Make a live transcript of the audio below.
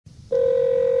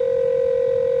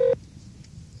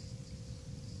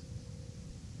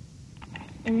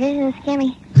This is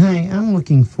Cammy. Hi, I'm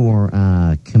looking for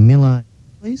Camilla,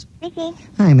 please. Speaking.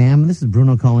 Hi, ma'am. This is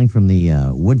Bruno calling from the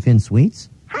Woodfin Suites.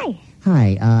 Hi.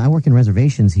 Hi, I work in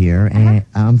reservations here, and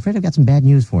I'm afraid I've got some bad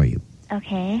news for you.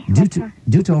 Okay. Due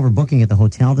to overbooking at the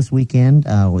hotel this weekend,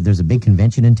 there's a big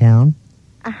convention in town.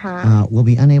 We'll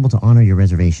be unable to honor your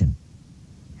reservation.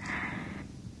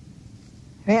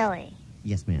 Really?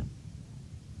 Yes, ma'am.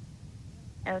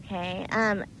 Okay.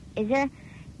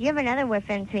 You have another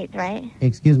Woodfin Suites, right?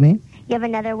 Excuse me? You have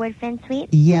another Woodfin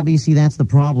Suites? Yeah, but you see, that's the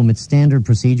problem. It's standard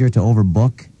procedure to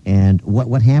overbook, and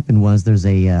what happened was there's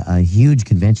a huge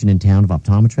convention in town of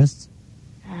optometrists,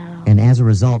 and as a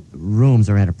result, rooms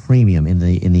are at a premium in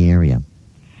the area.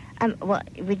 Well,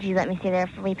 would you let me stay there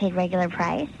if we paid regular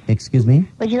price? Excuse me?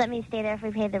 Would you let me stay there if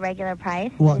we paid the regular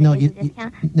price? Well, no, you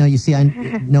see,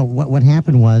 no. What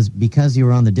happened was because you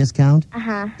were on the discount,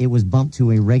 it was bumped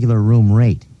to a regular room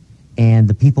rate, and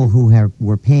the people who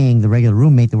were paying the regular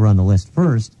room rate that were on the list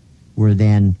first were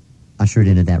then ushered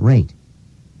in at that rate.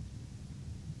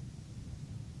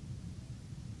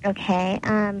 Okay.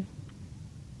 All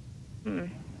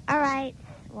right.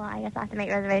 Well, I guess I'll have to make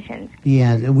reservations.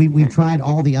 Yeah, we've tried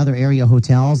all the other area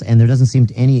hotels, and there doesn't seem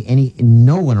to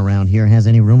no one around here has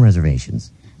any room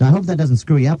reservations. Now, I hope that doesn't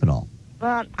screw you up at all.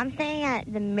 Well, I'm staying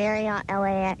at the Marriott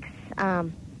LAX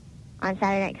on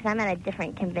Saturday night because I'm at a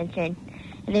different convention.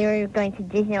 They were going to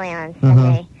Disneyland on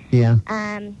Sunday. Yeah.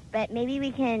 But maybe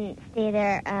we can stay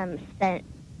there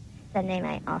Sunday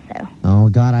night also. Oh,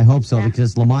 God, I hope so,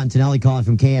 because Lamont and Tonelli calling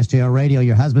from KSJO Radio.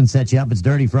 Your husband set you up. It's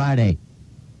Dirty Friday.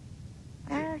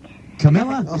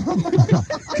 Camilla?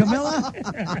 Camilla?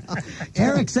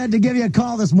 Eric said to give you a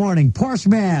call this morning. Porsche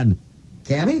man.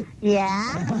 Cammy?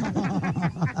 Yeah?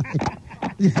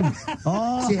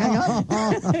 Oh, she hang up?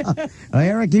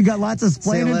 Eric, you got lots of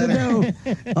explaining to do.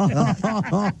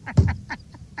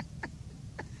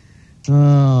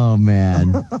 Oh,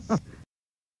 man.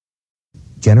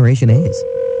 Generation A's.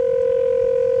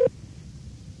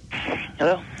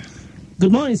 Hello?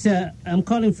 Good morning, sir. I'm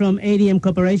calling from ADM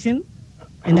Corporation,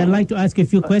 and I'd like to ask you a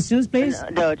few questions, please.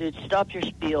 No, dude, stop your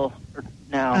spiel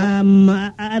now.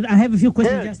 I have a few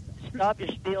questions. Dude, stop your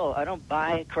spiel. I don't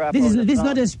buy crap. This is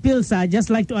not a spiel, sir. I'd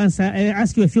just like to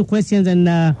ask you a few questions, and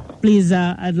please,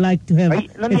 I'd like to have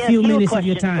a few minutes of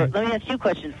your time. Let me ask you a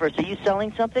question first. Are you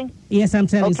selling something? Yes, I'm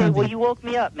selling something. Okay, well, you woke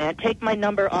me up, man. Take my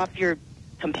number off your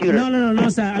computer. No,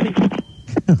 sir. I mean...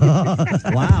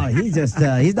 Wow, he's not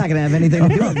going to have anything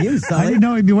to do with you, Sully. I didn't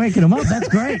know he'd be waking him up. That's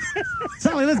great.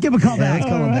 Sully, let's give him a call back. Let's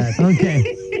call him back. Okay.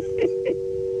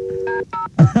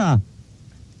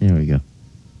 There we go.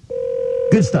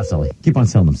 Good stuff, Sully. Keep on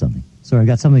selling them something. Sorry, I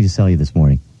got something to sell you this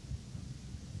morning.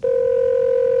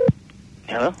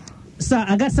 Hello? Sir,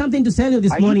 I got something to sell you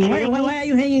this morning. Why are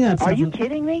you hanging up, sir? Are you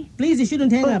kidding me? Please, you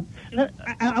shouldn't hang up.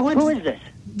 Who is this?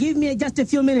 Give me just a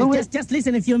few minutes. Just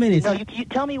listen a few minutes. No, you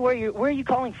tell me where are you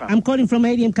calling from? I'm calling from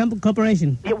ADM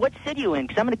Corporation. Yeah, what city are you in?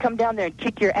 Because I'm going to come down there and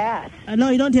kick your ass. No,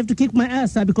 you don't have to kick my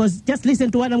ass, sir, because just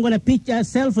listen to what I'm going to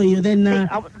sell for you. Then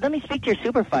let me speak to your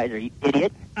supervisor, you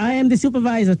idiot. I am the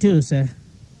supervisor too, sir.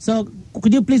 So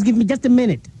could you please give me just a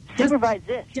minute? Supervise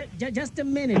this. Just a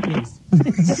minute, please.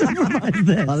 Supervise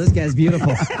this. Oh, this guy's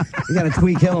beautiful. You got to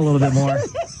tweak him a little bit more.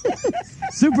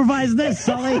 Supervise this,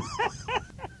 Sully.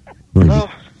 Hello?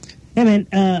 Hey,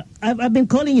 man, I've been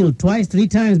calling you twice, 3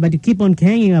 times, but you keep on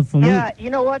hanging up for me. Yeah, you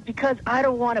know what? Because I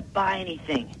don't want to buy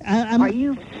anything. Are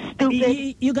you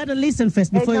stupid? You got to listen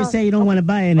first before you say you don't want to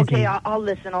buy anything. Okay, I'll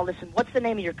listen. What's the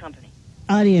name of your company?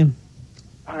 REM.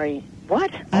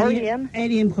 What? REM?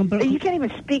 REM Company. You can't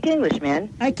even speak English,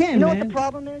 man. I can, You know man. what the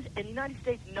problem is? In the United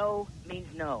States, no means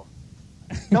no.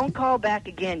 Don't call back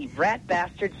again, you rat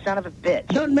bastard son of a bitch.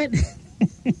 Don't make...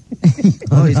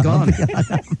 Oh, he's gone.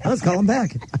 Let's call him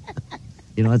back.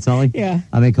 You know what, Sully? Yeah.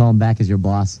 I may call him back as your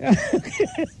boss.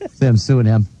 Say I'm suing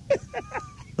him.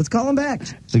 Let's call him back.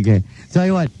 Okay. Tell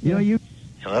you what, you...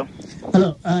 Hello?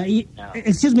 Hello.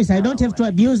 Excuse me, sir. I don't have to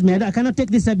abuse me. I cannot take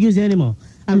this abuse anymore.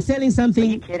 I'm selling something...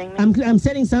 Are you kidding me? I'm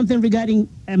selling something regarding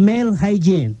male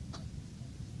hygiene.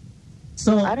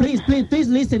 So please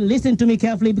listen to me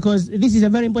carefully because this is a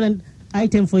very important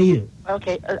item for you.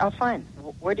 Okay, I'll fine.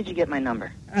 Where did you get my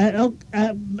number? You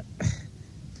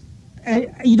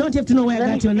don't have to know where I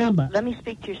got your number. Let me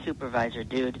speak to your supervisor,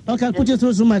 dude. Okay, I'll put you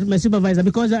through to my supervisor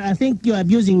because I think you're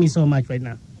abusing me so much right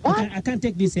now. What? I can't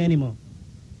take this anymore.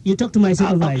 You talk to my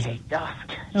supervisor. Okay.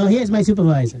 Oh, here's my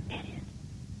supervisor.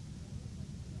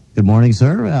 Good morning,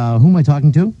 sir. Who am I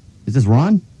talking to? Is this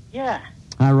Ron? Yeah.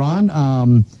 Hi,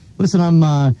 Ron. Listen, I'm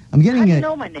getting How do you a...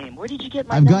 know my name? Where did you get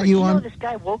my I've number? got you Do you on... know this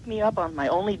guy woke me up on my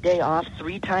only day off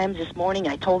 3 times this morning?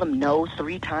 I told him no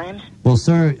 3 times. Well,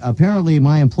 sir, apparently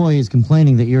my employee is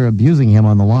complaining that you're abusing him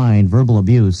on the line, verbal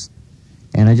abuse.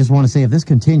 And I just want to say, if this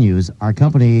continues, our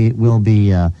company will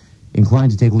be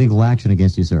inclined to take legal action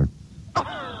against you, sir.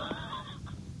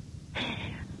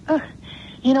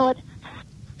 You know what?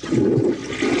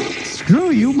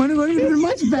 Screw you.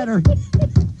 Much better.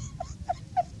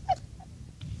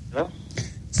 Hello?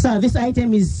 Sir, this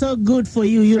item is so good for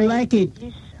you. You like it.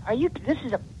 Are you... This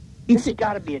has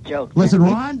got to be a joke. Listen,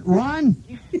 Ron.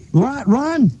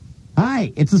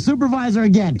 Hi, it's the supervisor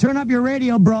again. Turn up your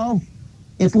radio, bro.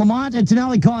 It's Lamont and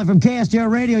Tonelli calling from KSJO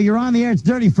Radio. You're on the air. It's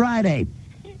Dirty Friday.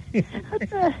 What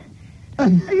the...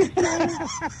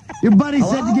 Your buddy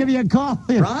said to give you a call.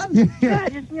 Ron? Yeah, I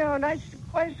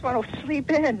just want to sleep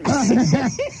in.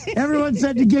 Everyone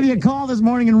said to give you a call this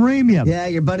morning and ream you. Yeah,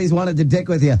 your buddies wanted to dick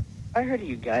with you. I heard of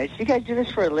you guys. You guys do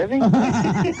this for a living? And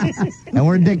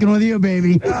we're dicking with you,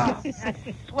 baby. Oh, I'm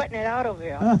sweating it out over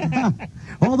here.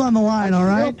 Hold on the line, all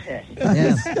right? Still pissed.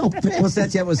 Yeah. Still pissed. We'll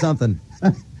set you up with something.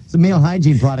 It's a male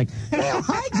hygiene product. Male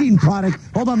hygiene product?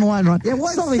 Hold on the line, Ron. Yeah,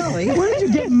 what, Sully? Where did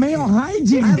you get male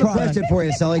hygiene I have a product? question for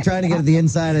you, Sully. Trying to get at the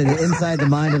inside the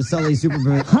mind of Sully, super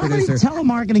How many producer.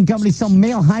 telemarketing companies sell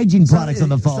male hygiene products on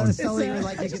the phone? Sully, you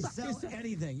can sell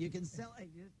anything. You can sell...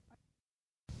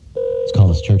 Let's call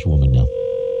this church woman now.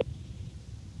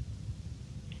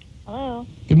 Hello.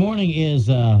 Good morning. Is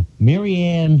Mary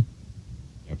Ann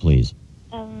there, please?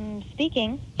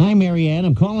 Speaking. Hi, Mary Ann.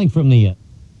 I'm calling from the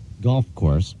golf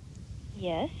course.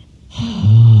 Yes.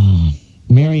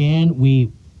 Mary Ann,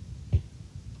 we've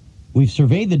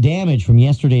surveyed the damage from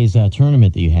yesterday's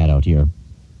tournament that you had out here.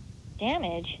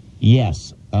 Damage?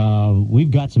 Yes.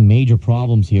 We've got some major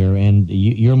problems here, and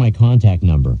you're my contact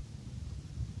number.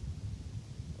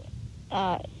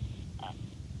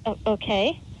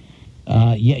 Okay.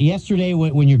 Yesterday,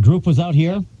 when your group was out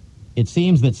here, it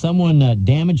seems that someone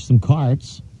damaged some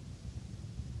carts.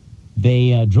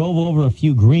 They drove over a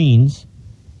few greens,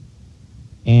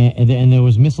 and there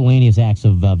was miscellaneous acts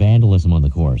of vandalism on the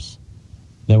course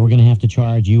that we're going to have to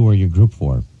charge you or your group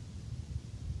for.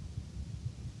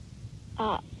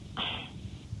 Are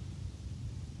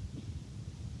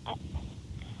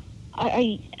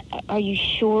you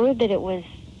sure that it was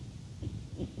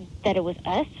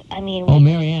us? I mean... Oh,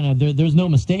 Mariana, there's no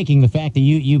mistaking the fact that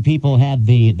you people had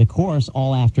the course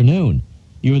all afternoon.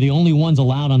 You were the only ones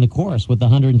allowed on the course with the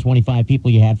 125 people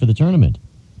you had for the tournament.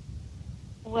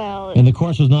 Well... And the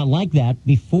course was not like that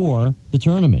before the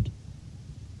tournament.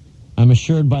 I'm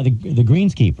assured by the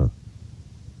greenskeeper.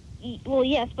 Well,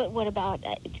 yes, but what about...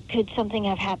 could something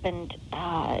have happened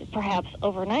perhaps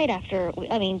overnight after...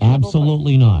 I mean...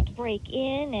 Absolutely not. Break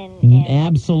in and...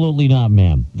 Absolutely not,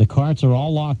 ma'am. The carts are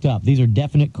all locked up. These are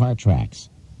definite cart tracks.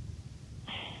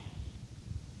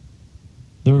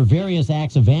 There were various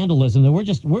acts of vandalism that we're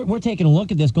taking a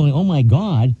look at this going, oh my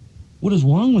God, what is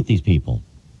wrong with these people?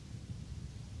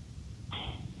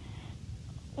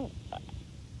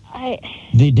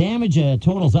 The damage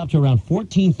totals up to around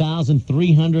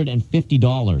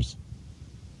 $14,350.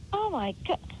 Oh my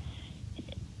God.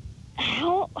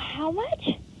 How much?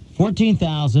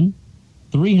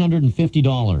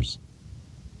 $14,350.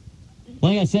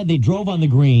 Like I said, they drove on the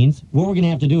greens. What we're going to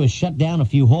have to do is shut down a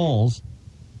few holes.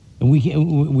 And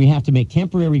we have to make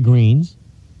temporary greens.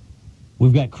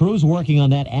 We've got crews working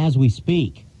on that as we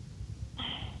speak.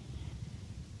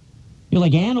 You're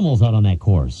like animals out on that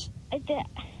course.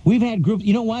 We've had groups.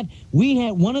 You know what? We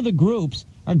had one of the groups.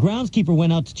 Our groundskeeper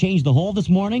went out to change the hole this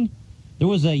morning. There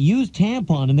was a used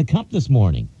tampon in the cup this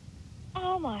morning.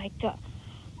 Oh my God!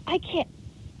 I can't.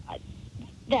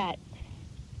 I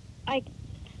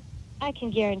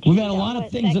can guarantee. We've had a lot of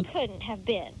things that couldn't have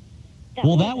been.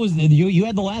 That was you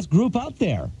had the last group out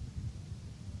there.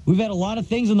 We've had a lot of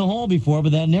things in the hole before,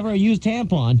 but that never a used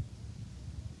tampon.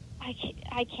 I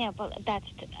can't. But that's.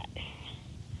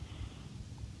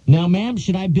 Now, ma'am,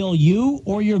 should I bill you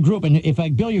or your group? And if I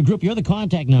bill your group, you're the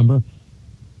contact number.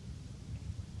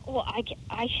 Well, I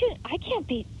shouldn't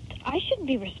be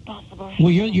responsible.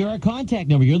 Well, you're our contact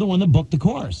number. You're the one that booked the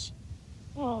course.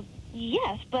 Well,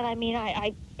 yes, but I mean,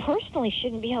 I personally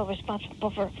shouldn't be held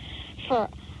responsible for.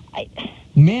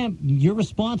 Ma'am, you're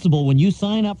responsible when you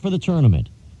sign up for the tournament.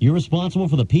 You're responsible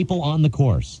for the people on the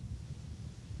course.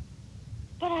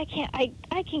 But I can't. I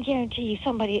can guarantee you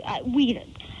somebody.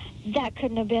 That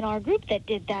couldn't have been our group that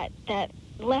did that. That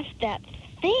left that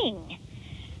thing.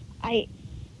 I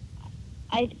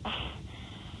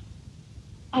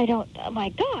don't. Oh my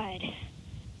God.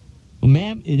 Well,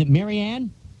 ma'am, Mary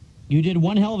Ann, you did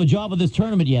one hell of a job of this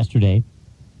tournament yesterday.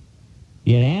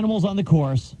 You had animals on the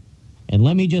course, and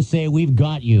let me just say we've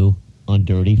got you on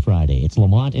Dirty Friday. It's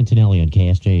Lamont and Tonelli on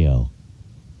KSJO.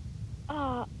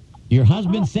 Your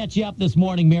husband set you up this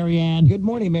morning, Marianne. Good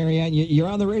morning, Marianne. You're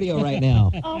on the radio right now.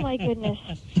 Oh, my goodness.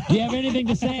 Do you have anything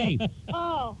to say?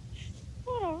 Oh,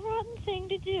 what a rotten thing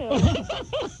to do.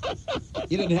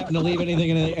 You didn't happen to leave anything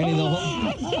in any of the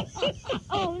hole?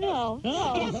 Oh, no.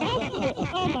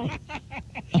 Oh,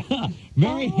 my.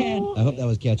 Marianne. I hope that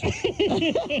was catchy.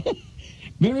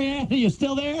 Marianne, are you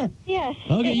still there? Yes.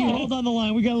 Okay, you hold on the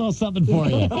line. We got a little something for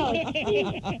you. Oh, geez.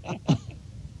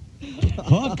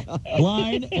 Hook,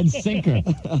 line, and sinker.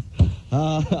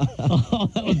 Oh,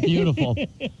 that was beautiful.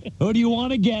 Who do you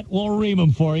want to get? We'll ream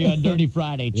them for you on Dirty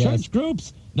Friday. Yes. Church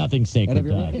groups, nothing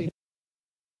sacred.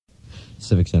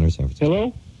 Civic Center, San Francisco.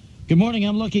 Hello? Good morning.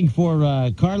 I'm looking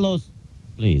for Carlos,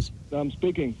 please. I'm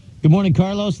speaking. Good morning,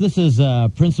 Carlos. This is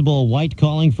Principal White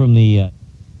calling from the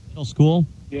middle school.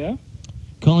 Yeah?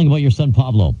 Calling about your son,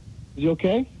 Pablo. Is he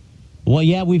okay? Well,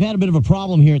 yeah, we've had a bit of a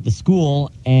problem here at the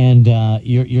school, and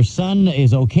your son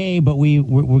is okay, but we're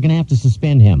going to have to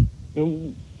suspend him.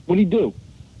 What did he do?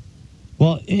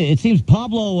 Well, it seems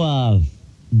Pablo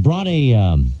brought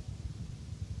a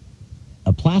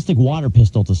plastic water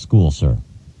pistol to school, sir.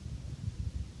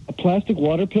 A plastic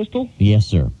water pistol? Yes,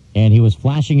 sir. And he was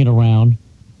flashing it around,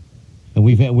 and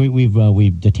we've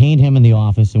detained him in the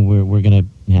office, and we're going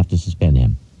to have to suspend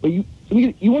him. But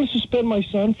you want to suspend my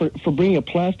son for bringing a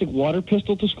plastic water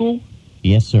pistol to school?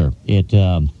 Yes, sir. It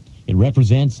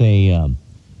represents an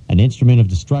instrument of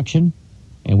destruction,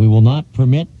 and we will not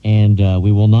permit and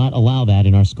we will not allow that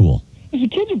in our school. The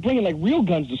kids are bringing, like, real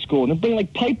guns to school, and they're bringing,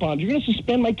 like, pipe bombs. You're going to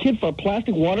suspend my kid for a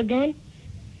plastic water gun?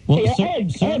 Well, hey,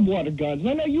 sir, I had water guns, and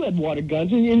I know you had water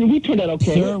guns, and we turned out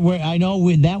okay. Sir, I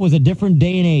know that was a different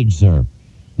day and age, sir.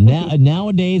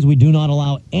 Nowadays, we do not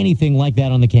allow anything like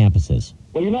that on the campuses.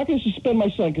 Well, you're not going to suspend my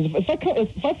son, because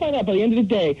if I find out by the end of the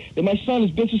day that my son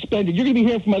has been suspended, you're going to be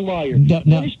hearing from my lawyer. No.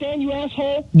 You understand, you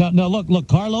asshole? No, look,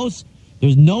 Carlos,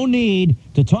 there's no need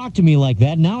to talk to me like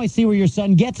that. Now I see where your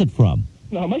son gets it from.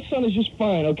 No, my son is just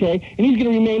fine, okay? And he's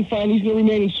going to remain fine. He's going to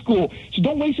remain in school. So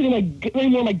don't waste any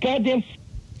more of my goddamn...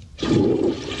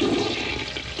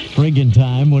 Friggin'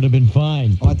 time would have been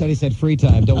fine. Oh, I thought he said free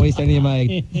time. Don't waste any of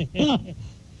my...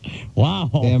 Wow.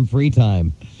 Damn free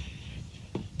time.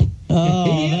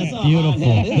 Oh, that's beautiful.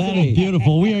 That is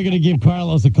beautiful. We are going to give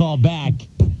Carlos a call back.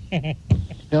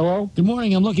 Hello? Good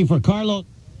morning. I'm looking for Carlos,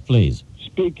 please.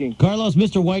 Speaking. Carlos,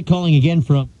 Mr. White calling again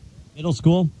from middle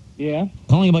school. Yeah?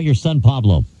 Calling about your son,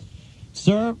 Pablo.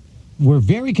 Sir, we're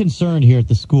very concerned here at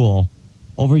the school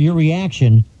over your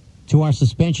reaction to our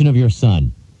suspension of your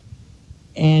son.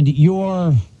 And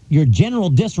your general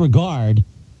disregard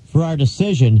for our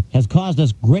decision has caused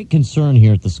us great concern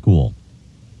here at the school.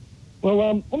 Well,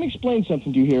 let me explain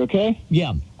something to you here, okay?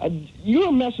 Yeah.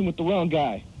 You're messing with the wrong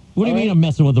guy. What do you mean I'm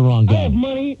messing with the wrong guy? I have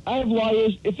money. I have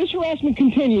lawyers. If this harassment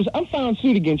continues, I'm filing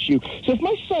suit against you. So if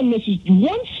my son misses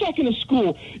 1 second of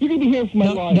school, you're going to be hearing from my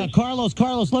lawyers. Now,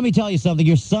 Carlos, let me tell you something.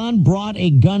 Your son brought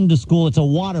a gun to school. It's a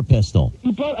water pistol.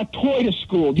 He brought a toy to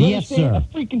school. Do you Yes, understand?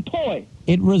 sir. A freaking toy.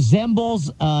 It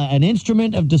resembles an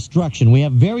instrument of destruction. We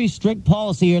have very strict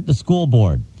policy here at the school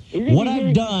board. What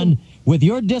I've done, with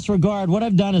your disregard, what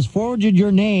I've done is forwarded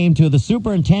your name to the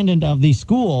superintendent of the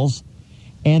schools,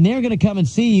 and they're going to come and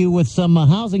see you with some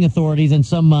housing authorities and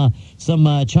some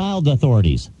child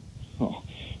authorities. Oh,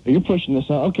 you're pushing this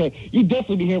out. Okay, you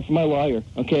definitely be hearing from my lawyer,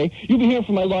 okay? You'll be hearing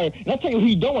from my lawyer. And I'll tell you who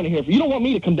you don't want to hear from. You don't want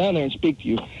me to come down there and speak to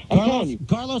you. I'm telling you.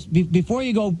 Carlos, before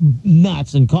you go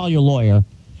nuts and call your lawyer,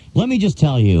 let me just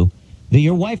tell you that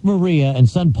your wife Maria and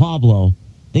son Pablo,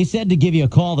 they said to give you a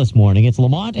call this morning. It's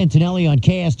Lamont and Tonelli on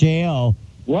KSJO.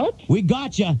 What? We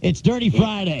got you. It's Dirty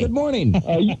Friday. Good morning.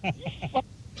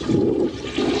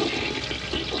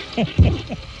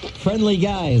 Friendly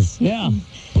guys. Yeah.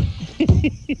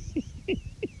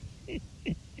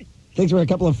 Thanks for a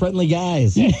couple of friendly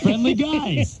guys. Friendly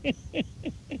guys.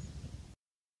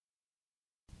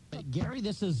 Gary,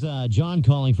 this is John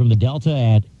calling from the Delta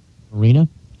at Arena.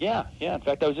 Yeah. In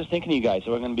fact, I was just thinking of you guys.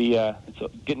 So we're going to be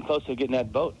getting close to getting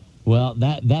that boat. Well,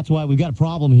 that's why we've got a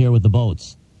problem here with the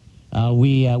boats.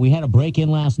 We had a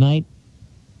break-in last night,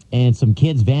 and some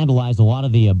kids vandalized a lot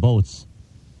of the boats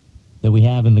that we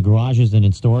have in the garages and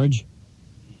in storage.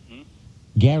 Mm-hmm.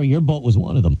 Gary, your boat was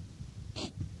one of them.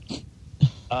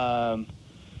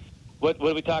 What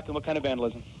are we talking? What kind of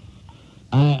vandalism?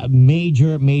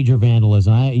 Major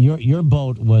vandalism. Your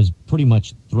boat was pretty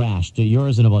much thrashed.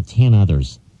 Yours and about 10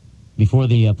 others before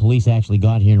the police actually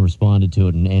got here and responded to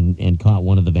it and caught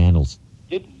one of the vandals.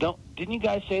 Did didn't you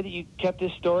guys say that you kept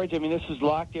this storage? I mean, this is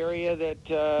locked area that,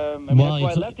 that's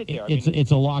why I left it there. It's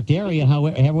a locked area.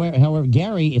 However,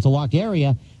 Gary, it's a locked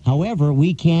area. However,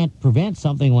 we can't prevent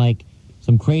something like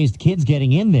some crazed kids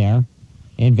getting in there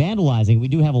and vandalizing. We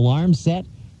do have alarms set.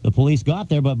 The police got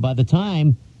there, but by the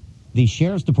time the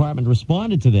sheriff's department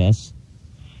responded to this,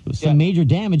 some major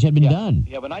damage had been done.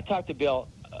 Yeah, when I talked to Bill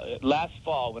last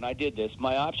fall when I did this,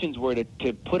 my options were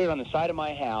to put it on the side of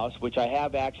my house, which I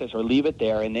have access, or leave it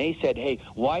there. And they said, hey,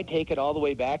 why take it all the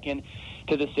way back in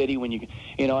to the city when you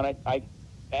know, and I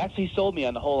actually sold me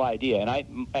on the whole idea.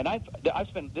 And I've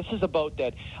spent, this is a boat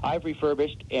that I've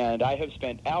refurbished, and I have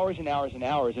spent hours and hours and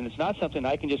hours, and it's not something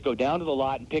I can just go down to the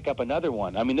lot and pick up another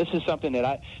one. I mean, this is something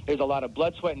that there's a lot of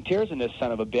blood, sweat, and tears in this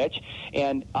son of a bitch,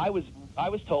 and I was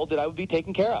told that I would be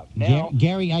taken care of. Now,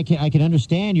 Gary, I can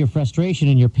understand your frustration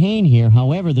and your pain here.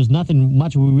 However, there's nothing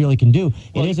much we really can do.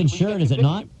 It is insured, is it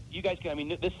not? You guys can. I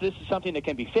mean, this is something that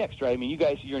can be fixed, right? I mean, you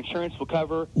guys, your insurance will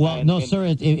cover. Well, no,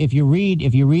 sir. If you read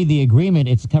the agreement,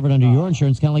 it's covered under your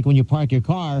insurance. Kind of like when you park your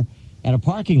car at a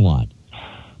parking lot.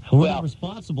 We're not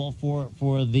responsible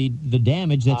for the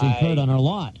damage that's incurred on our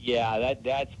lot. Yeah,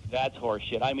 that's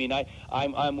horseshit. I mean,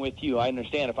 I'm with you. I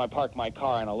understand if I park my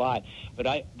car on a lot,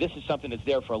 but this is something that's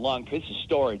there for a long. This is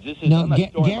storage. This is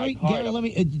Gary. Let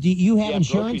me. Do you have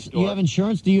insurance? You have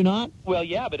insurance? Do you not? Well,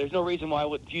 yeah, but there's no reason why I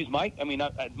would use my. I mean,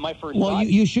 my first. Well,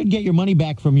 you should get your money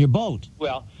back from your boat.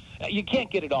 Well. You can't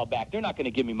get it all back. They're not going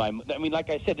to give me my. I mean, like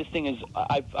I said, this thing is.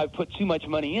 I've put too much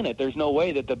money in it. There's no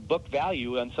way that the book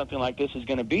value on something like this is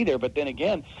going to be there. But then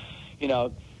again, you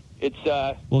know, it's.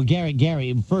 Well,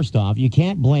 Gary. First off, you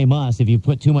can't blame us if you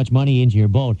put too much money into your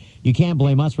boat. You can't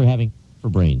blame us for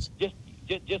brains. Just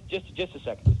a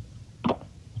second.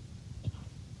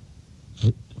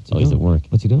 Oh, he's at work.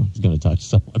 What's he doing? He's going to touch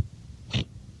someone. He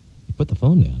put the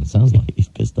phone down. It sounds like he's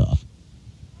pissed off.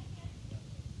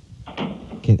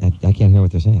 I can't hear what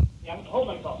they're saying. Yeah, hold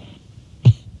my calls.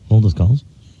 Hold his calls?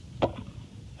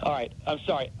 All right. I'm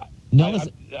sorry. No,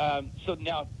 so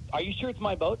now, are you sure it's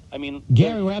my boat? I mean...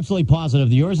 Gary, we're absolutely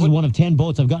positive. Yours is one of 10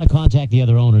 boats. I've got to contact the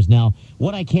other owners. Now,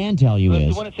 what I can tell you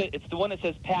is... It's the one that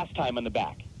says pastime on the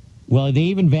back. Well, they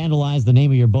even vandalized the name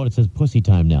of your boat. It says Pussy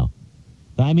Time now.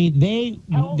 I mean,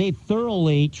 they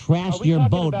thoroughly trashed your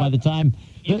boat by the time...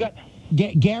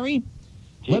 Gary...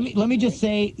 Let me just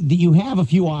say that you have a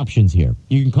few options here.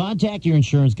 You can contact your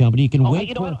insurance company. You can wait.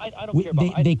 You know what? I don't care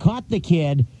about. They caught the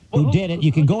kid who did it.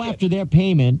 You can go after their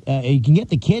payment. You can get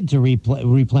the kid to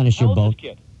replenish your boat. How old is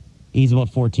this kid? He's about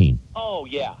 14. Oh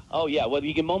yeah. Well,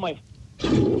 you can mow my.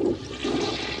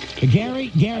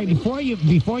 Gary,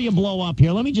 before you blow up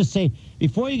here, let me just say,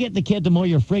 before you get the kid to mow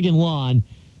your friggin' lawn,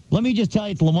 let me just tell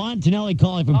you, it's Lamont Tonelli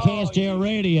calling from KSJO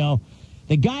Radio.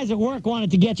 The guys at work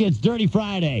wanted to get you. It's Dirty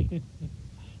Friday.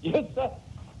 Yes, sir.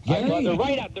 They're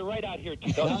right out here,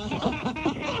 too.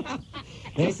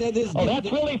 They said this. Oh,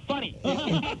 that's really funny.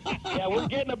 Yeah, we're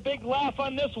getting a big laugh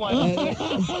on this one.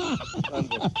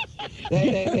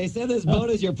 they said this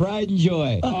boat is your pride and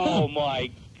joy. Oh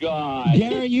my God.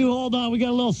 Gary, you hold on. We got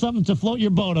a little something to float your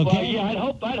boat, okay? Well, yeah, I'd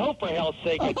hope for hell's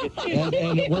sake. And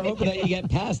we're hoping that you get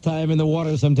pastime in the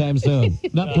water sometime soon.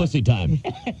 Not pussy time.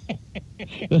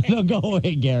 No, go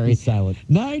away, Gary. He's silent.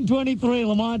 9:23,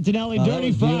 Lamont Tonelli,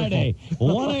 Dirty Friday.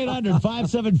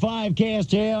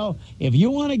 1-800-575-KSJO. If you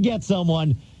want to get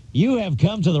someone, you have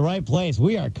come to the right place.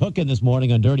 We are cooking this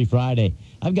morning on Dirty Friday.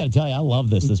 I've got to tell you, I love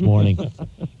this morning.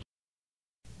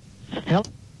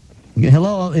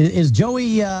 Hello, is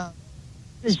Joey...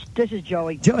 This is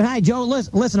Joey. Hi, Joe.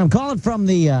 Listen, I'm calling from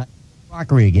the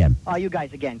rockery again. Oh, you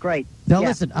guys again. Great. Now,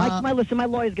 listen... my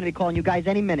lawyer's going to be calling you guys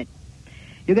any minute.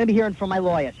 You're going to be hearing from my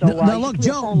lawyer. So, now, look,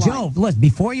 Joe, listen,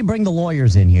 before you bring the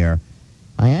lawyers in here,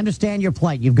 I understand your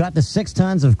plight. You've got the 6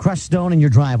 tons of crushed stone in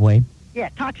your driveway. Yeah,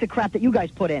 toxic crap that you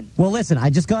guys put in. Well, listen, I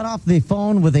just got off the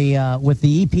phone with the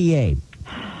EPA.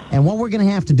 And what we're going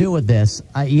to have to do with this,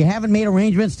 you haven't made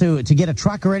arrangements to get a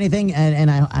truck or anything, and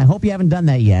I hope you haven't done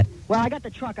that yet. Well, I got the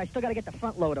truck. I still got to get the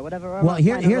front load or whatever. Well,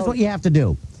 here's what you have to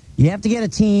do. You have to get a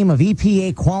team of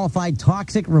EPA-qualified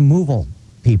toxic removal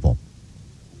people.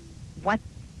 What?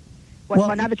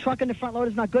 Well, now the truck and the front load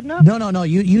is not good enough? No.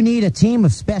 You need a team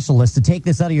of specialists to take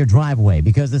this out of your driveway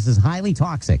because this is highly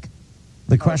toxic,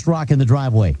 the crushed rock in the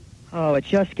driveway. Oh, it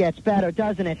just gets better,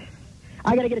 doesn't it?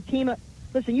 I got to get a team of...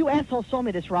 Listen, you assholes sold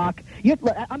me this rock.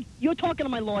 You're talking to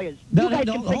my lawyers.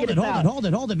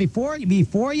 Hold it.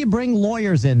 Before you bring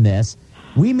lawyers in this,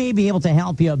 we may be able to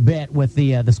help you a bit with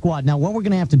the squad. Now, what we're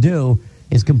going to have to do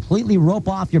is completely rope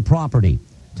off your property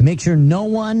to make sure no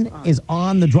one is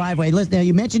on the driveway. Listen, now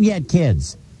you mentioned you had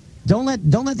kids. Don't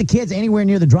let the kids anywhere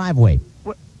near the driveway.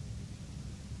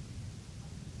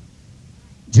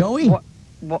 Joey?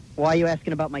 Why are you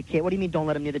asking about my kid? What do you mean don't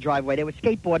let them near the driveway? They were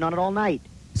skateboarding on it all night.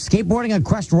 Skateboarding on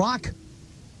Crushed Rock?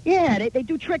 Yeah, they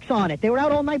do tricks on it. They were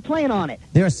out all night playing on it.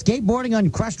 They're skateboarding on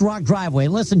Crushed Rock driveway.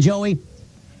 Listen, Joey.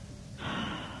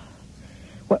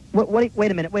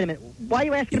 Wait a minute. Why are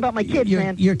you asking about my kids,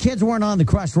 man? Your kids weren't on the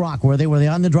Crushed Rock, were they? Were they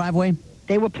on the driveway?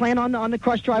 They were playing on the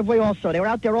crushed driveway also. They were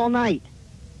out there all night.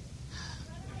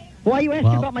 Why are you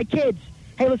asking about my kids?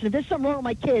 Hey, listen, if there's something wrong with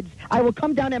my kids, I will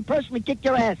come down there and personally kick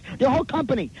your ass. The whole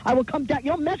company. I will come down.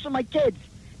 You don't mess with my kids.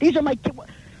 These are my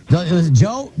kids.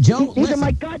 Joe, These are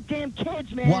my goddamn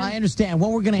kids, man. Well, I understand.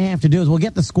 What we're going to have to do is we'll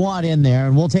get the squad in there,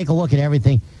 and we'll take a look at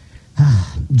everything.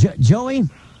 Joey?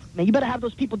 Man, you better have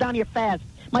those people down here fast.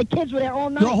 My kids were there all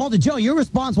night. No, hold it, Joe. You're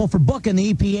responsible for booking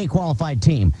the EPA qualified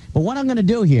team. But what I'm going to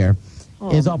do here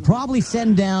is I'll probably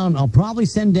send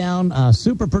down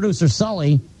super producer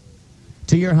Sully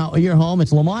to your home.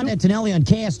 It's Lamont Antonelli on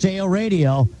KSJO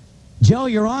Radio. Joe,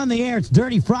 you're on the air. It's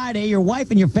Dirty Friday. Your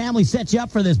wife and your family set you up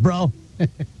for this, bro.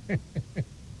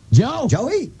 Joe?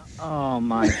 Joey? Oh,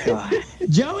 my God.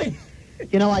 Joey?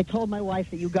 You know, I told my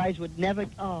wife that you guys would never...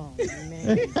 Oh,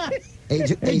 man.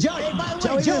 Hey, Joey, by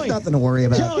the way, Joey, there's nothing to worry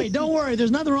about. Joey, don't worry.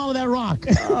 There's nothing wrong with that rock.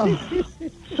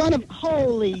 Son of...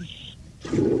 Holy...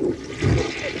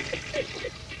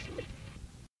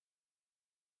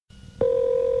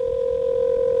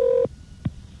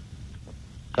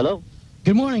 Hello?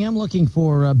 Good morning. I'm looking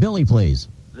for Billy, please.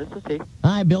 This is he.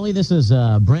 Hi, Billy. This is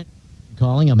Brent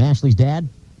calling. I'm Ashley's dad.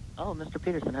 Oh, Mr.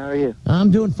 Peterson, how are you?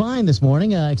 I'm doing fine this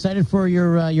morning. Excited for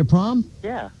your prom?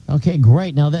 Yeah. Okay,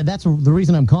 great. Now, that's the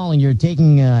reason I'm calling. You're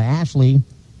taking Ashley,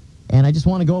 and I just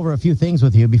want to go over a few things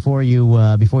with you before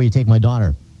you take my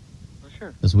daughter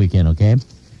Sure. this weekend, okay?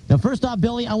 Now, first off,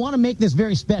 Billy, I want to make this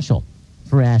very special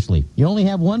for Ashley. You only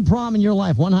have one prom in your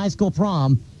life, one high school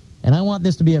prom, and I want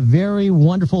this to be a very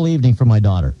wonderful evening for my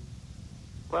daughter.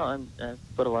 Well, I've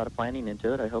put a lot of planning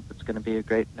into it. I hope it's going to be a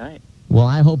great night. Well,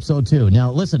 I hope so, too.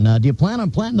 Now, listen, do you plan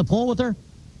on planting the pole with her?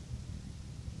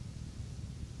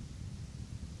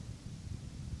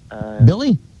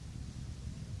 Billy?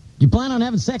 You plan on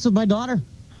having sex with my daughter?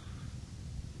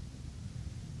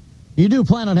 You do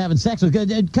plan on having sex with...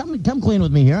 Come clean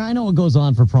with me here. I know what goes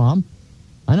on for prom.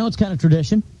 I know it's kind of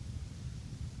tradition.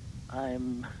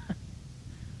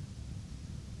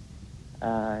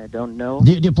 I don't know.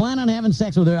 Do you plan on having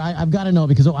sex with her? I've got to know,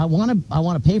 because I want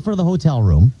to pay for the hotel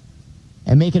room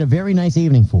and make it a very nice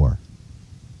evening for her.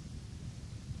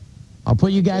 I'll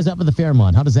put you guys up at the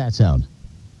Fairmont. How does that sound?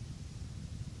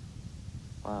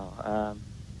 Wow.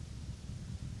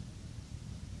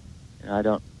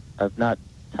 I've not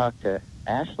talked to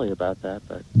Ashley about that,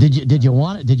 but... Did you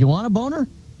want a boner?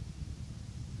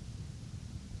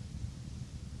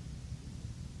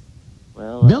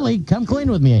 Well... Billy, come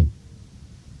clean with me.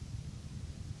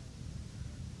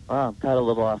 Well, I'm caught a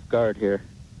little off guard here.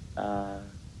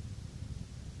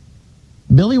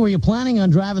 Billy, were you planning on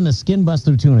driving the skin bus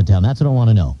through Tuna Town? That's what I want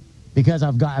to know. Because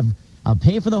I'll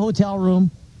pay for the hotel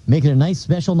room, make it a nice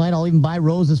special night. I'll even buy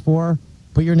roses for her,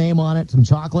 put your name on it, some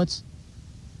chocolates.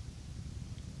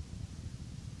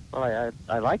 Well,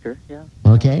 I like her, yeah.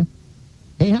 Okay.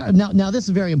 Hey, now this is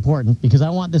very important, because I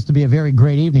want this to be a very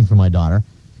great evening for my daughter.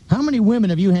 How many women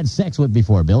have you had sex with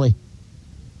before, Billy?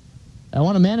 I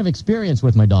want a man of experience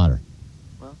with my daughter.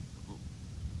 Well,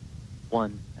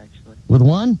 one, actually. With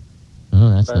one? Oh,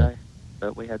 that's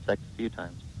But we had sex a few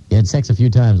times. You had sex a few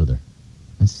times with her.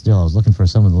 And still, I was looking for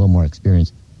someone with a little more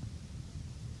experience.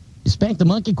 You spanked the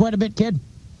monkey quite a bit, kid? I'm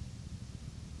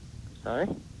sorry?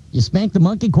 You spanked the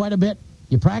monkey quite a bit?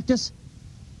 You practice?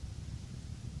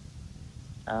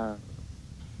 Yeah,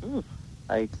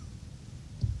 I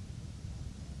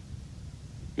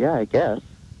guess.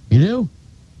 You do?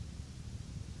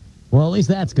 Well, at least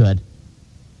that's good.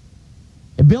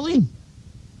 Hey, Billy?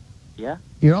 Yeah?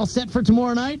 You're all set for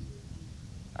tomorrow night?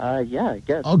 Yeah, I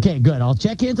guess. Okay, good. I'll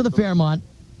check you into the Fairmont.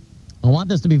 I want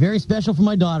this to be very special for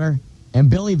my daughter, and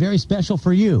Billy, very special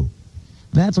for you.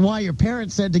 That's why your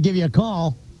parents said to give you a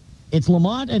call. It's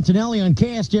Lamont and Tonelli on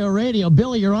KSJO Radio.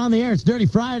 Billy, you're on the air. It's Dirty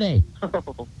Friday.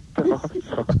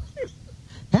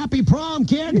 Happy prom,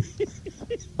 kid.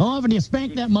 How often do you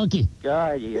spank that monkey?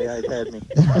 God, you guys had me.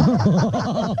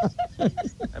 I'm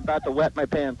about to wet my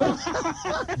pants.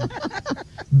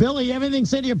 Billy, you have anything to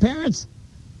say to your parents?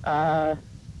 Not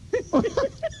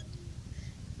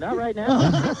right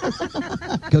now.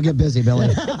 Go get busy, Billy.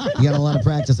 You got a lot of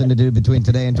practicing to do between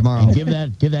today and tomorrow. And give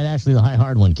that Ashley the high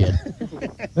hard one, kid.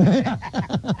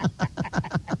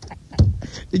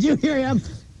 Did you hear him?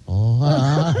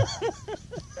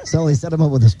 Sully, set him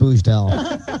up with a spooge towel.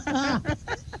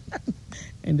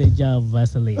 And the jar of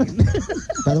Vaseline.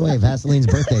 By the way, Vaseline's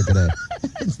birthday today.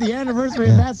 It's the anniversary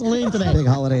of Vaseline today. Big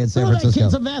holiday in San Throw that Francisco.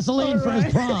 kid some Vaseline for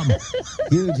his prom.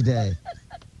 Huge day.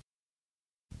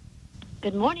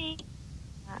 Good morning.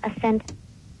 Ascent.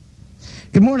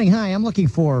 Good morning. Hi, I'm looking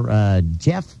for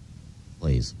Jeff,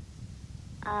 please.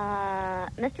 Mr.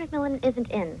 McMillan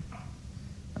isn't in.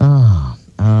 Do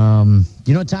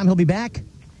you know what time he'll be back?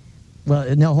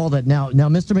 Well, no, hold it. Now,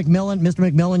 Mr.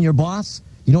 McMillan, your boss,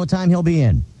 you know what time he'll be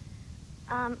in?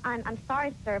 I'm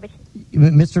sorry, sir, but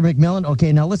Mr. McMillan?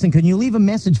 Okay, now listen, can you leave a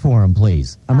message for him,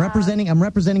 please? I'm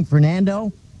representing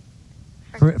Fernando.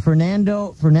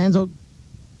 Fernando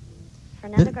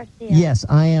Garcia. Yes,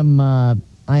 I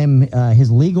am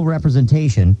his legal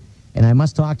representation, and I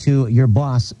must talk to your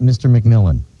boss, Mr.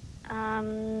 McMillan.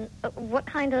 What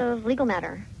kind of legal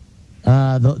matter?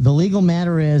 The legal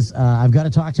matter is I've got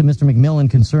to talk to Mr. McMillan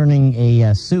concerning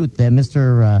a suit that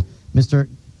Mr.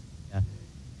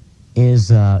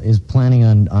 is planning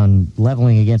on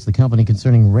leveling against the company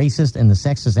concerning racist and the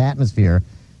sexist atmosphere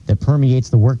that permeates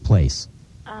the workplace.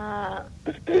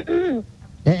 And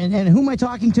who am I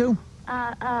talking to?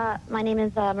 My name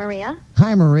is Maria.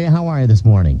 Hi, Maria. How are you this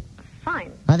morning?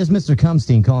 Fine. Hi, this is Mr.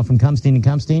 Cumstein calling from Cumstein and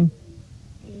Cumstein.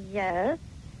 Yes.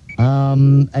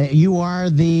 You are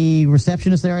the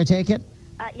receptionist there, I take it?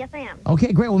 Yes, I am.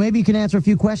 Okay, great. Well, maybe you can answer a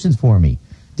few questions for me.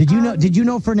 Did you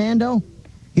know Fernando?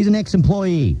 He's an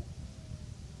ex-employee.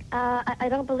 I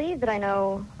don't believe that I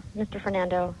know Mr.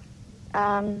 Fernando.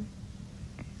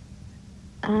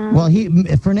 Well,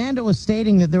 Fernando was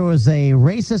stating that there was a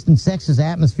racist and sexist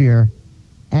atmosphere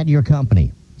at your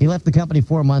company. He left the company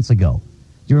 4 months ago.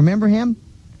 Do you remember him?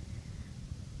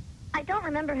 I don't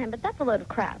remember him, but that's a load of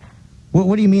crap.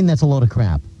 What do you mean that's a load of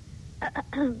crap?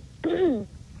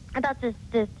 About this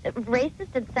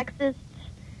racist and sexist...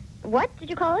 What did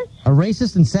you call it? A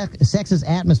racist and sexist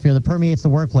atmosphere that permeates the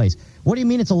workplace. What do you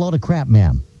mean it's a load of crap,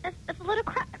 ma'am? It's a load of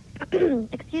crap.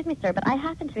 Excuse me, sir, but I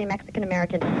happen to be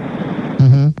Mexican-American.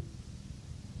 Mm-hmm.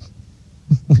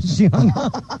 She hung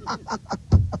up.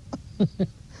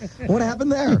 What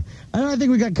happened there? I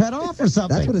think we got cut off or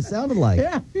something. That's what it sounded like.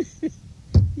 Yeah.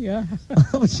 Yeah.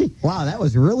 Wow, that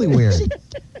was really weird.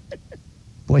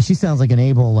 Boy, she sounds like an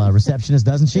able receptionist,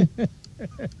 doesn't she?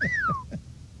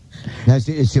 Now,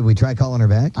 should we try calling her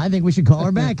back? I think we should call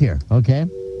her back here. Okay.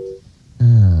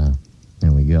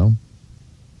 There we go.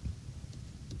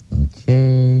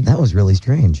 Okay. That was really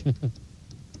strange.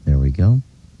 There we go.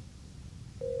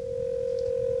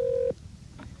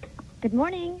 Good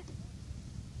morning.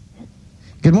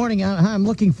 Good morning. Hi, I'm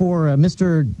looking for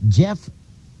Mr. Jeff,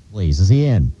 please. Is he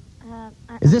in?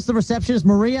 Is this the receptionist,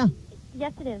 Maria?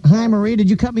 Yes, it is. Hi, Maria. Did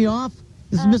you cut me off?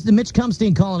 This is Mr. Mitch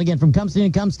Cumstein calling again from Cumstein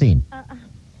and Cumstein.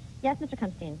 Yes, Mr.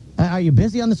 Cumstein. Are you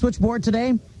busy on the switchboard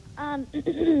today?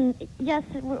 Yes,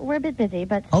 we're a bit busy,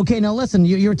 but... Okay, now listen.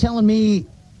 You're telling me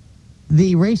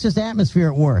the racist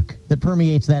atmosphere at work that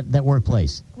permeates that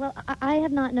workplace. Well, I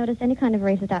have not noticed any kind of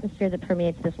racist atmosphere that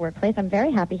permeates this workplace. I'm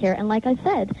very happy here, and like I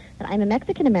said, that I'm a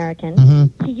Mexican-American.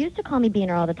 Mm-hmm. He used to call me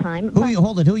Beaner all the time.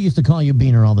 Hold it. Who used to call you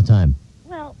Beaner all the time?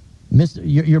 Well...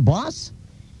 Your boss?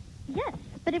 Yes,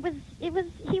 but he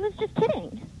was just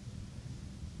kidding.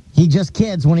 He just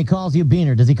kids when he calls you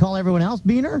Beaner. Does he call everyone else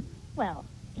Beaner? Well,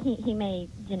 he may,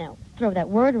 throw that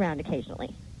word around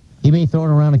occasionally. He may throw it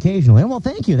around occasionally. Well,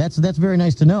 thank you. That's very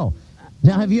nice to know.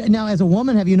 Now, as a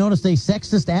woman, have you noticed a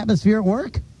sexist atmosphere at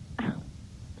work? Are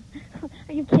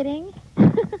you kidding?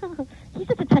 He's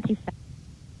just a touchy fat.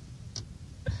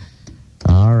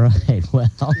 All right. Well,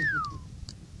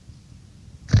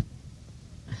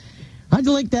 how'd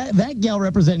you like that gal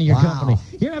representing your company?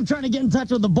 Here, I'm trying to get in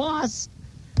touch with the boss,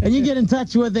 and you get in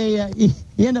touch with you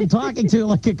end up talking to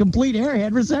like a complete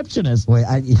airhead receptionist. Wait,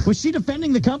 was she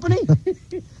defending the company?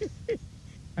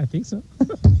 I think so.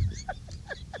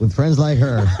 With friends like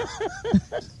her,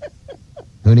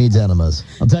 who needs enemas?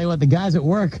 I'll tell you what, the guys at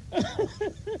work,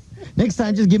 next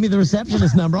time just give me the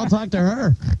receptionist number. I'll talk to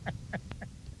her.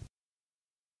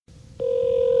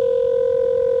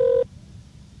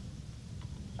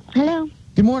 Hello.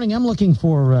 Good morning. I'm looking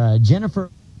for Jennifer,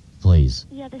 please.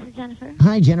 Yeah, this is Jennifer.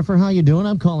 Hi, Jennifer. How you doing?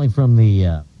 I'm calling from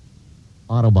the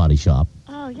auto body shop.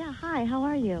 Oh, yeah. Hi. How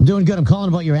are you? I'm doing good. I'm calling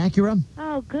about your Acura.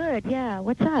 Oh, good. Yeah.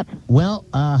 What's up? Well,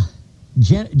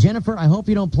 Jennifer, I hope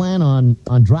you don't plan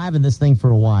on driving this thing for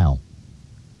a while.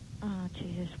 Oh,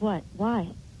 Jesus. What? Why?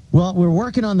 Well, we're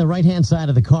working on the right-hand side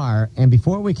of the car, and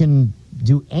before we can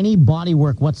do any body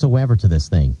work whatsoever to this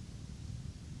thing,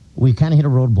 we kind of hit a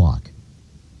roadblock.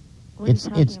 What are you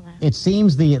talking about? It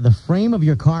seems the frame of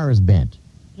your car is bent.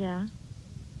 Yeah.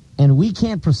 And we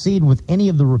can't proceed with any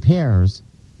of the repairs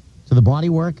to the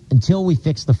bodywork until we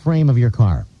fix the frame of your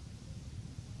car.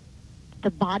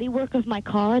 The bodywork of my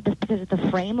car, because it's the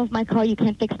frame of my car, you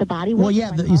can't fix the bodywork. Well,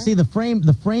 yeah, you see, the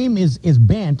frame is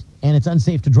bent and it's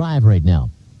unsafe to drive right now.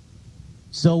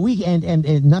 So we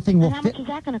and nothing will. And how much is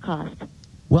that going to cost?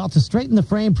 Well, to straighten the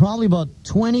frame, probably about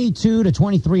 $2,200 to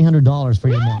 $2,300 for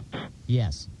your mom.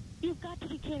 Yes. You've got to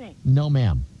be kidding. No,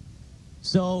 ma'am.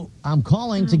 So I'm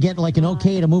calling to get like an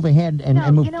okay to move ahead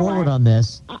and move forward on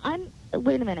this.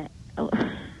 Wait a minute.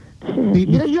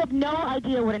 You have no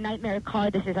idea what a nightmare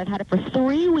car this is. I've had it for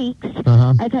 3 weeks.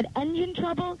 I've had engine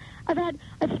trouble. I've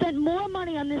spent more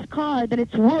money on this car than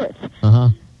it's worth.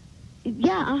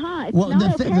 Yeah, It's well,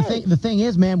 not the thing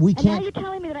is, ma'am, we can't. And now you're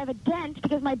telling me that I have a dent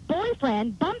because my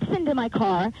boyfriend bumps into my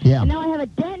car. Yeah. And now I have a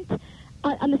dent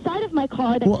on the side of my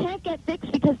car that can't get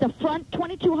fixed because the front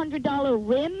 $2,200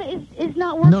 rim is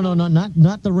not working. No,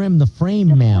 not the rim, the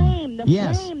frame, ma'am. The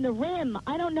frame, the rim.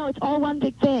 I don't know. It's all one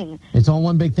big thing. It's all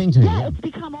one big thing to you. Yeah, it's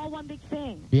become all one big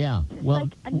thing. Yeah. It's well,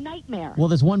 like a nightmare. Well,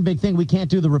 this one big thing, we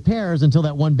can't do the repairs until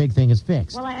that one big thing is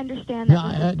fixed. Well, I understand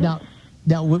that.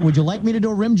 Now, would you like me to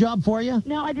do a rim job for you?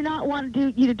 No, I do not want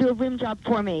you to do a rim job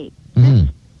for me.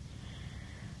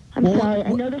 I'm sorry.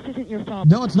 I know this isn't your fault.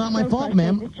 No, it's not my fault,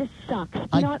 ma'am. It just sucks.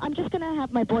 You know what? I'm just going to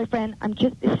have my boyfriend.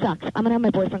 It sucks. I'm going to have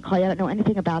my boyfriend call you. I don't know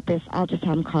anything about this. I'll just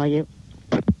have him call you.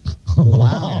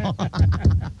 Wow.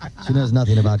 She knows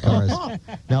nothing about cars.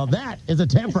 Now that is a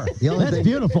temper. That's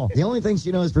beautiful. The only thing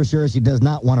she knows for sure is she does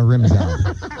not want a rim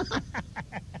job.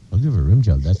 I'll give her a rim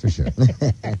job, that's for sure.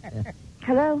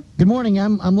 Hello? Good morning.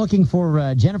 I'm looking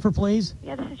for Jennifer, please.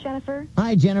 Yeah, this is Jennifer.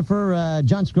 Hi, Jennifer.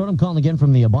 John Scrotum calling again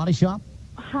from the body shop.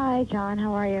 Hi, John.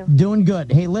 How are you? Doing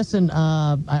good. Hey, listen,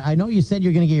 I know you said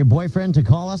you're going to get your boyfriend to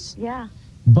call us. Yeah.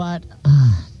 But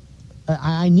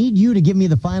I need you to give me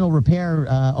the final repair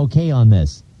okay on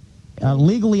this.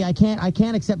 Legally, I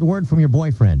can't accept word from your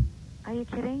boyfriend. Are you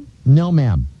kidding? No,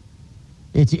 ma'am.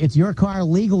 It's your car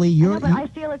legally. I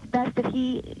feel it's best if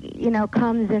he,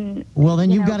 comes and then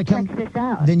you've got to come. This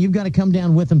out. Then you've got to come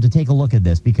down with him to take a look at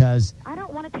this because I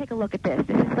don't want to take a look at this.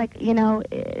 This is like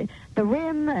the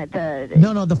rim,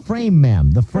 No, the frame,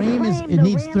 ma'am. The frame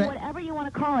needs rim, whatever you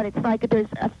want to call it. It's like there's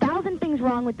 1,000 things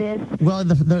wrong with this. Well,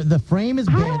 the frame is.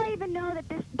 How do I even know that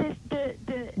this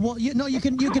Well, you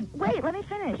can. Wait, let me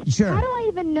finish. Sure. How do I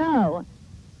even know?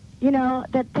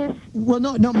 That this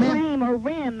frame or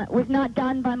rim was not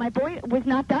done by my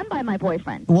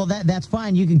boyfriend. Well, that's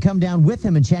fine. You can come down with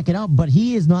him and check it out, but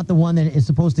he is not the one that is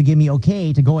supposed to give me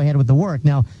okay to go ahead with the work.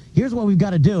 Now, here's what we've got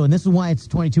to do, and this is why it's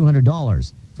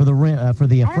 $2,200 for the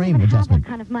frame adjustment. Have that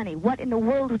kind of money. What in the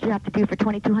world would you have to do for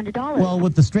 $2,200? Well,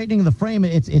 with the straightening of the frame,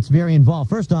 it's very involved.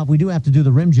 First off, we do have to do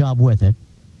the rim job with it,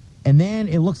 and then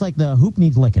it looks like the hoop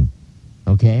needs licking.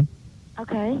 Okay.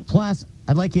 Okay. Plus,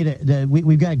 I'd like you to,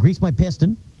 we've got to grease my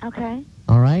piston. Okay.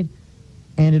 All right.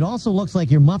 And it also looks like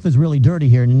your muff is really dirty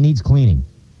here and it needs cleaning.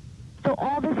 So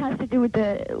all this has to do with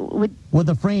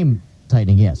the frame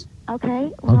tightening, yes.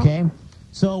 Okay. Well, okay.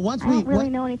 So once I don't really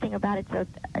know anything about it,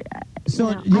 so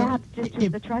I have to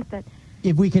just trust it.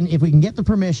 If we can get the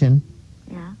permission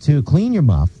to clean your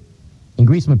muff and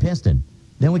grease my piston,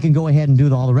 then we can go ahead and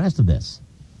do all the rest of this.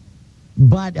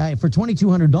 But for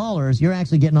 $2,200, you're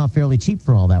actually getting off fairly cheap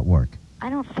for all that work. I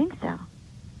don't think so.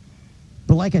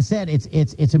 But like I said,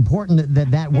 it's important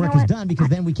that work is done because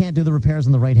then we can't do the repairs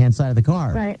on the right-hand side of the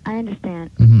car. Right, I understand.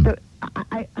 Mm-hmm.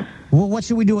 Well, what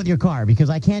should we do with your car?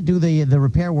 Because I can't do the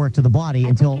repair work to the body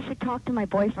until... I think you should talk to my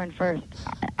boyfriend first.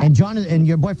 And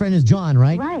your boyfriend is John,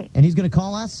 right? Right. And he's going to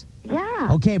call us? Yeah.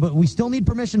 Okay, but we still need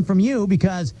permission from you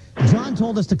because John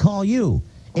told us to call you.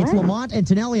 It's Lamont and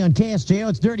Tonelli on KSJO.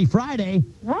 It's Dirty Friday.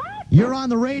 What? You're on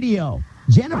the radio.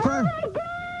 Jennifer.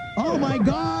 Oh, my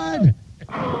God.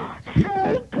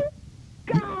 Thank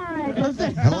God.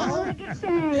 Hello?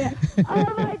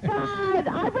 Oh, my God.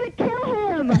 I'm going to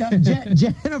kill him.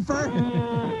 Jennifer,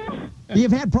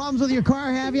 you've had problems with your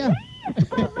car, have you? Oh,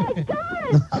 my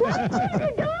God. What are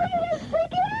you doing?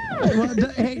 Freaking out.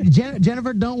 Well, hey,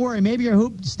 Jennifer, don't worry. Maybe your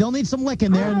hoop still needs some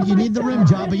licking there, and you need the rim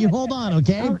job, but you hold on,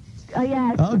 okay? Oh,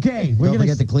 yes. Okay. Don't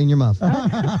forget to clean your muff.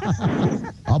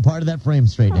 All part of that frame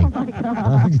straightening. Oh, my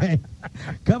God. Okay.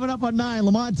 Coming up on 9,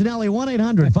 Lamont Tonelli,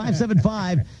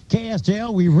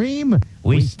 1-800-575-KSJO. We ream,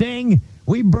 we sting,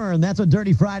 we burn. That's what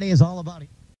Dirty Friday is all about.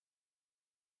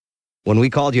 When we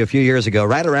called you a few years ago,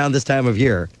 right around this time of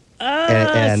year.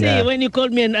 When you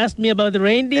called me and asked me about the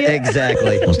reindeer?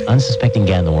 Exactly. Most unsuspecting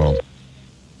guy in the world.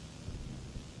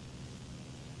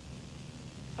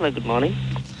 Hello, good morning.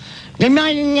 Good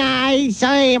morning,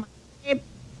 sorry.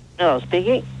 Hello,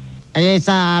 speaking. It's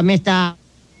Mr.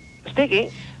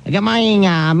 Speaking. Good morning,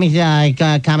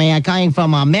 Mr. Kame. Calling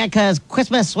from America's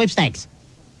Christmas Sweepstakes.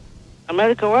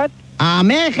 America what?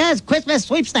 America's Christmas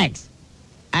Sweepstakes.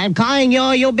 I'm calling you.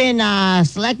 You've been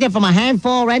selected from a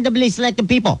handful of randomly selected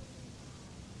people.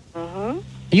 Uh-huh.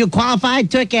 You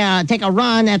qualified to take a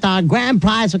run at our grand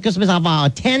prize for Christmas of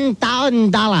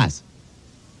 $10,000.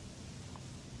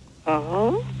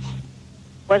 Uh-huh.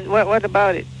 What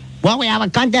about it? Well, we have a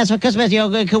contest for Christmas. You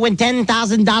could win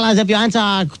 $10,000 if you answer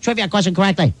our trivia question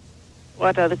correctly.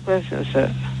 What are the questions,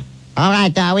 sir? All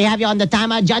right, we have you on the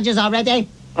timer. Judges are ready?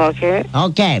 Okay.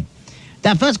 Okay.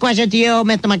 The first question to you,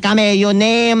 Mr. Makame, you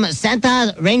name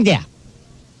Santa Reindeer.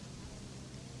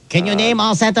 Can you name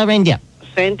all Santa Reindeer?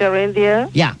 Santa Reindeer?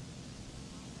 Yeah.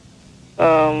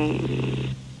 I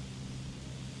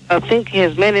think he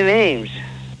has many names.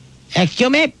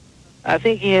 Excuse me? I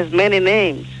think he has many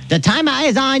names. The timer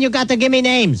is on. You got to give me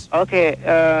names. Okay.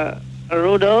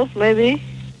 Rudolph, maybe?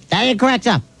 That is correct,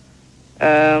 sir.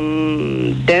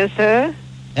 Dancer?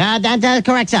 That is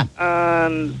correct, sir.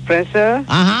 Prancer?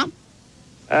 Uh-huh.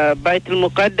 Baitul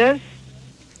Muqaddas?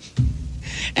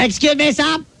 Excuse me,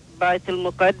 sir? Baitul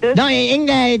Muqaddas? No, in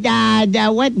English,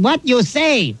 what you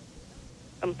say?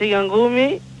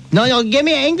 Tigangumi? No, give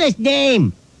me an English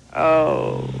name.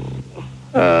 Oh.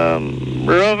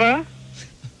 Rover?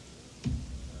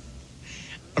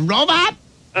 Robot?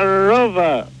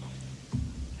 Rover.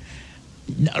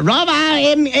 Rover,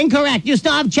 incorrect. You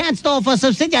still have a chance, though, for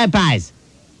subsidiary prize.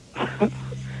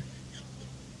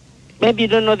 Maybe you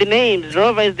don't know the names.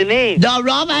 Rover is the name. No,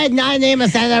 Rover is not the name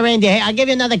of Santa Reindeer. Hey, I'll give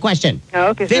you another question.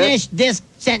 Okay, Finish this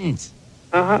sentence.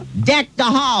 Uh-huh. Deck the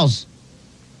halls.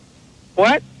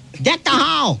 What? Deck the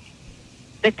hall.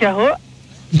 Deck the hall?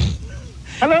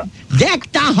 Hello?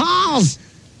 Deck the halls.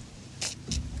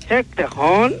 Check the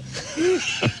horn.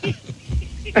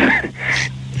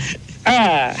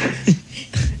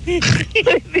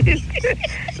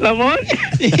 Lamont?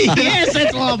 Yes,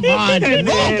 it's Lamont.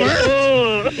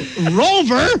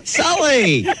 Rover?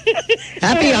 Sully!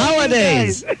 Happy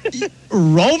holidays!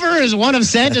 Rover is one of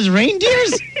Santa's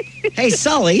reindeers? Hey,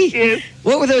 Sully. Yes.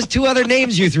 What were those two other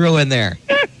names you threw in there?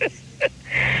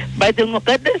 Baitul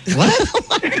Muqaddas? What?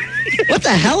 What the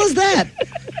hell is that?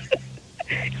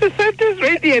 It's Santa's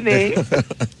reindeer name.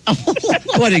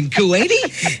 What, in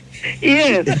Kuwaiti?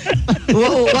 Yes.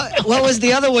 What was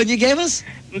the other one you gave us?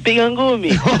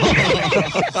 Tigangumi.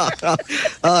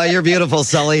 Oh, you're beautiful,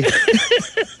 Sully.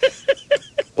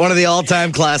 One of the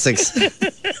all-time classics.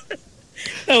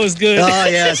 That was good. Oh,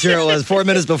 yeah, sure it was. 4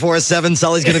 minutes before 7,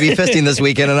 Sully's going to be fisting this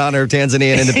weekend in honor of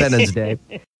Tanzanian Independence Day.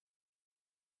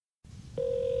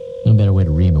 No better way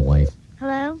to ream a wife.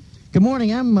 Hello? Good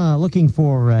morning. I'm looking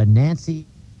for Nancy,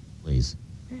 please.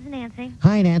 This is Nancy.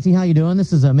 Hi, Nancy. How you doing?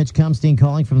 This is Mitch Kumstein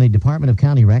calling from the Department of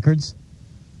County Records.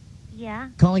 Yeah?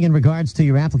 Calling in regards to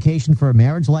your application for a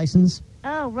marriage license.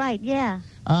 Oh, right, yeah.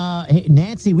 Hey,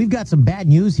 Nancy, we've got some bad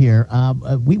news here.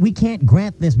 We can't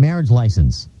grant this marriage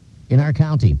license in our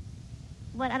county.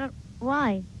 What?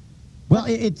 Why? Well,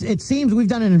 it seems we've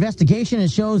done an investigation.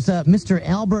 It shows Mr.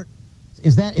 Albert.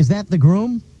 Is that the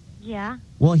groom? Yeah.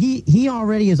 Well, he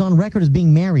already is on record as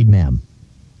being married, ma'am.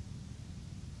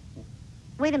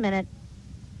 Wait a minute.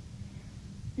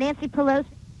 Nancy Pelosi?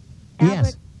 Yes.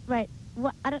 Albert, right.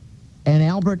 What? And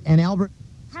Albert.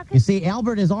 How could, You see,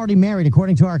 Albert is already married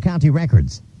according to our county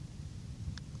records.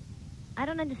 I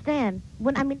don't understand.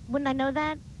 Wouldn't I know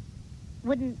that?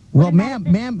 Well, wouldn't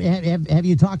ma'am, have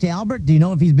you talked to Albert? Do you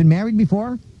know if he's been married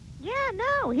before? Yeah,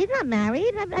 no, he's not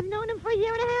married. I've known him for a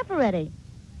year and a half already.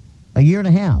 A year and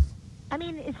a half. I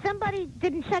mean, if somebody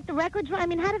didn't check the records, I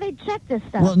mean, how do they check this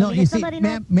stuff? Well, no, you see,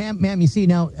 ma'am, you see,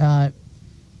 now,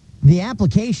 the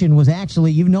application was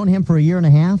actually, you've known him for a year and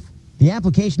a half? The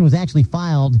application was actually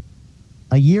filed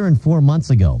a year and 4 months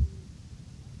ago.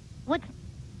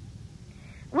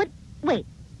 Wait,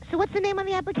 so what's the name on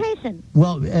the application?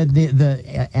 Well,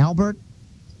 the Albert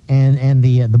and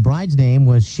the bride's name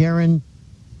was Sharon.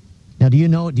 Now, do you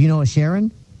know a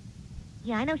Sharon?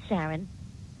 Yeah, I know Sharon.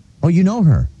 Oh, you know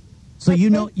her. So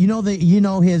you know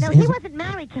his. No, he wasn't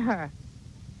married to her.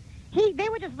 They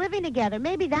were just living together.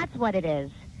 Maybe that's what it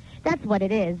is. That's what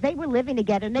it is. They were living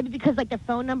together. Maybe because like the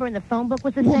phone number in the phone book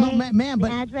was the same. No, ma'am, the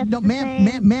address was the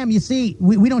same. ma'am. You see,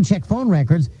 we don't check phone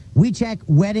records. We check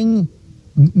wedding,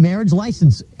 marriage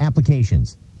license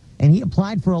applications, and he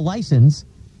applied for a license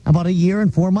about a year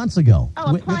and 4 months ago.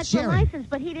 Oh, with applied for a Sharon. license,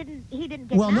 but he didn't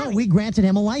get Well, married. no, we granted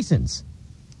him a license.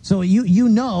 So you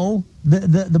know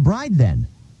the bride then.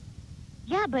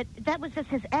 Yeah, but that was just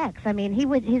his ex. I mean, he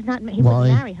wouldn't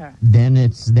marry her. Then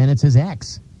it's his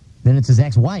ex. Then it's his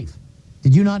ex-wife.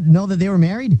 Did you not know that they were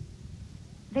married?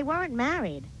 They weren't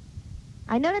married.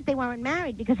 I know that they weren't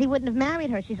married because he wouldn't have married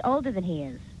her. She's older than he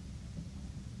is.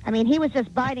 I mean, he was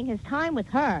just biding his time with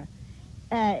her.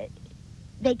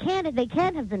 They can't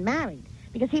have been married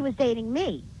because he was dating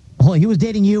me. Oh, he was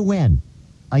dating you when?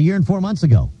 A year and 4 months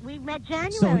ago. We met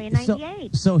January in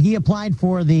 '98. So he applied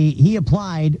for the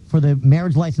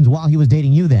marriage license while he was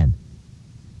dating you then.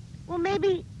 Well,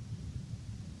 maybe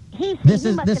this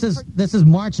is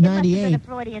March '98. It must have been a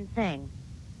Freudian thing.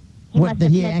 He must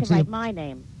have meant to write my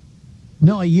name.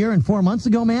 No, a year and 4 months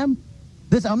ago, ma'am.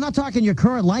 I'm not talking your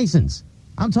current license.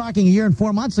 I'm talking a year and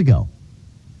 4 months ago.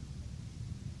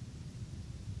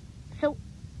 So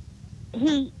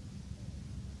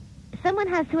someone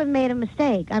has to have made a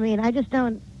mistake. I mean, I just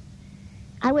don't.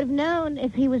 I would have known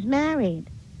if he was married.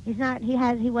 He's not.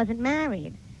 He wasn't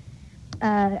married.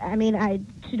 I mean,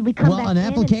 should we come back an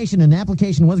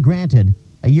application was granted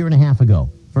a year and a half ago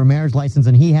for a marriage license,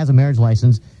 and he has a marriage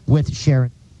license with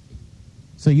Sharon.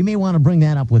 So you may want to bring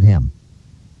that up with him.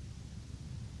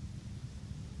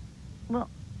 Well,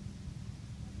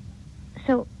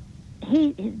 so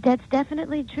that's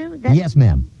definitely true? Yes,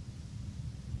 ma'am.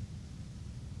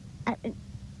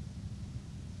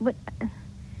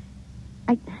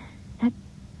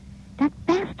 That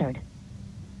bastard.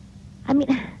 I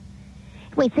mean,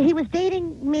 wait, so he was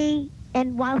dating me,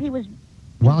 and while he was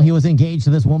engaged to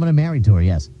this woman and married to her,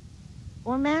 yes.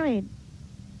 Or married.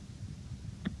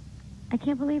 I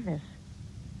can't believe this.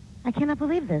 I cannot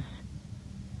believe this.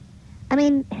 I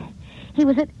mean, he's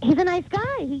a nice guy.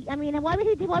 Why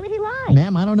would he lie?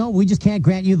 Ma'am, I don't know. We just can't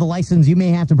grant you the license. You may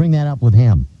have to bring that up with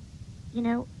him. You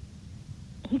know,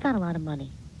 he got a lot of money,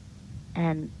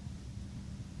 and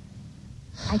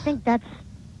I think that's...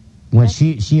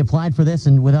 She applied for this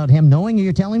and without him knowing,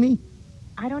 you're telling me?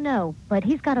 I don't know, but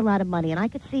he's got a lot of money, and I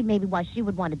could see maybe why she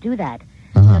would want to do that.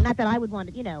 Not that I would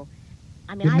want to,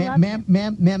 I mean, I love him.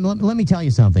 Ma'am, let me tell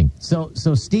you something. So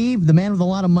Steve, the man with a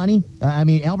lot of money,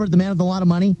 Albert, the man with a lot of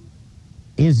money,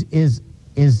 is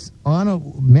on a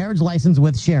marriage license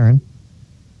with Sharon.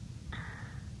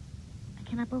 I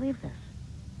cannot believe this.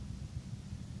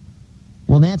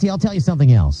 Well, Nancy, I'll tell you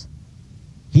something else.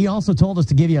 He also told us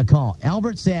to give you a call.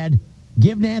 Albert said,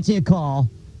 give Nancy a call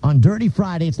on Dirty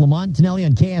Friday. It's Lamont and Tonelli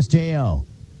on KSJO.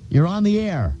 You're on the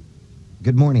air.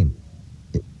 Good morning.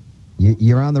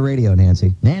 You're on the radio,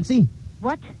 Nancy. Nancy?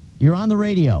 What? You're on the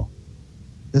radio.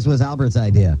 This was Albert's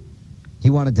idea.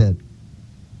 He wanted to...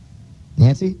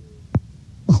 Nancy?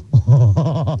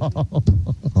 Uh-oh.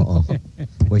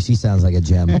 Boy, she sounds like a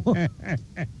gem.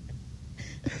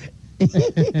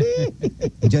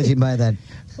 Judging by that...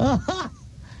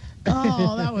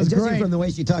 Oh, that was Judging great. from the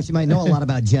way she talks, she might know a lot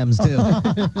about gems, too.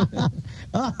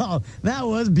 Oh, that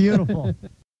was beautiful.